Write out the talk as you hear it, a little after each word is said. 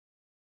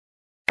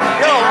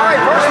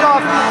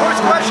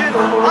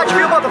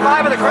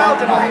vibe of the crowd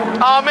tonight?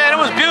 Oh man,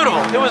 it was beautiful.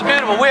 It was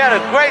beautiful. We had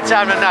a great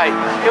time tonight.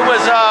 It was,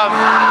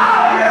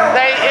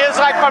 it's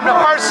like from the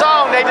first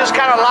song, they just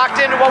kind of locked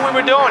into what we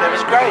were doing. It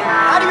was great.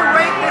 How do you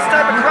rate this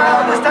type of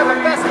crowd, this type of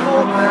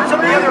festival,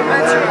 some of the other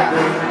events you're at?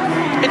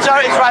 It's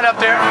right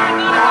up there.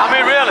 I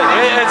mean, really,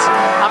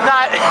 I'm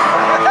not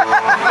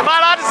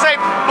allowed to say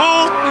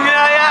boo.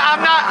 Yeah,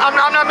 I'm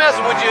not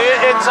messing with you.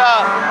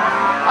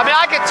 I mean,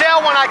 I could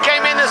tell when I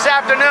came in this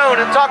afternoon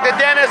and talked to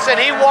Dennis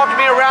and he walked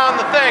me around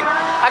the thing,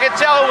 I could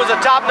tell it was a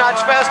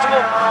top-notch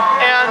festival.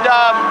 And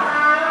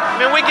I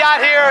mean, we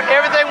got here,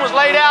 everything was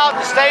laid out,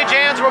 the stage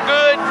hands were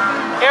good,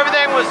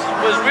 everything was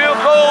real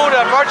cool,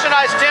 the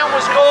merchandise tent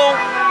was cool.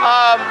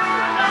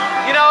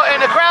 You know, and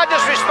the crowd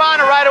just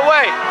responded right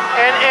away,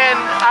 and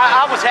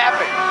I was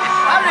happy.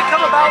 How did it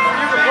come about for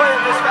you to play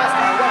at this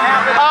festival? What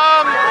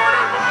happened?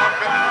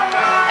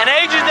 An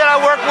agent that I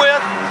work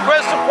with,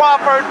 Crystal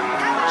Crawford,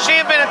 she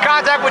had been in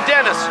contact with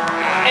Dennis,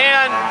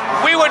 and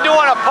we were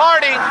doing a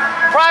party,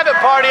 private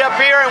party up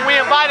here, and we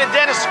invited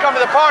Dennis to come to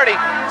the party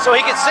so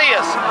he could see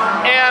us.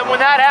 And when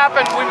that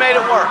happened, we made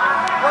it work.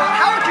 Well,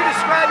 how would you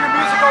describe your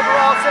music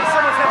overall? Since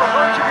someone's never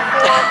heard you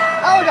before,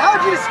 how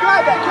would you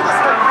describe that? Give us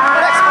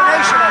an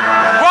explanation of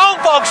it. Grown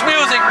folks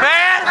music,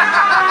 man.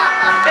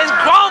 It's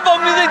grown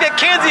folk music that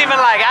kids even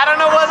like. I don't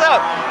know what's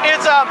up.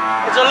 It's a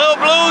little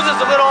blues,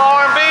 it's a little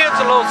R&B, it's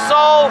a little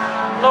soul,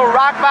 a little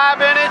rock vibe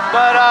in it.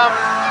 But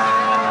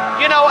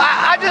you know,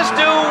 I just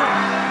do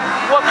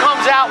what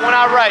comes out when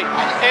I write,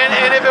 and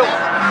if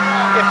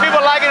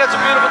people like it, it's a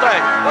beautiful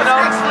thing. You know,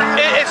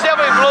 it's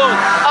definitely blues.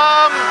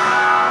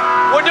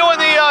 We're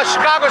doing the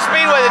Chicago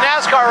Speedway, the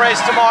NASCAR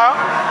race tomorrow,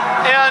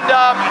 and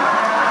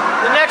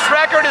the next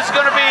record is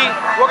going to be,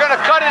 we're going to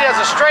cut it as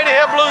a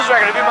straight-ahead blues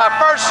record. It'll be my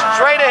first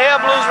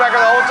straight-ahead blues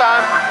record the whole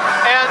time,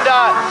 and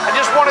I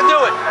just want to do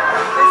it.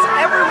 Is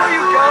everywhere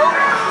you go,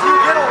 do you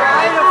get a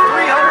line of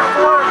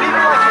 300, 400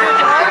 people like you did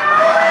tonight?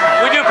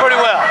 We do pretty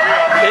well.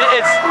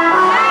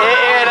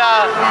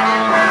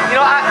 You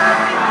know,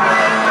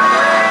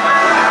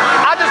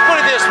 I'll just put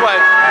it this way.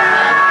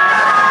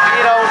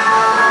 You know,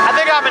 I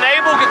think I'm an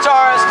able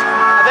guitarist.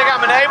 I think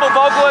I'm an able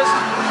vocalist,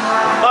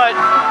 but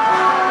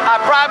I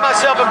pride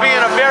myself in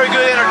being a very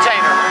good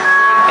entertainer.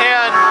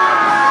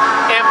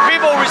 And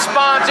people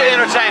respond to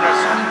entertainers.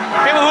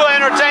 People who are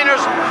entertainers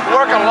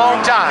work a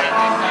long time.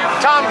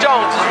 Tom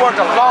Jones has worked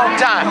a long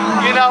time,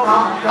 you know.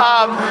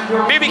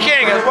 B.B.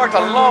 King has worked a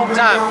long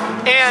time,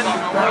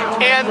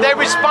 and they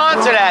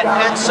respond to that.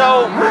 And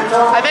so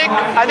I think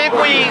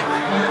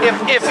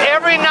if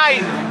every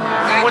night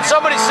when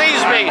somebody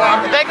sees me,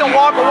 they can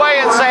walk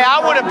away and say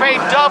I would have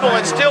paid double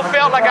and still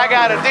felt like I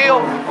got a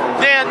deal,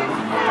 then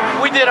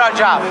we did our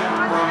job.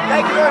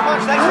 Thank you very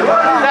much. Thanks for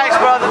coming. Thanks,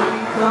 brother.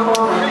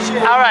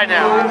 Appreciate it. All right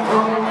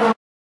now.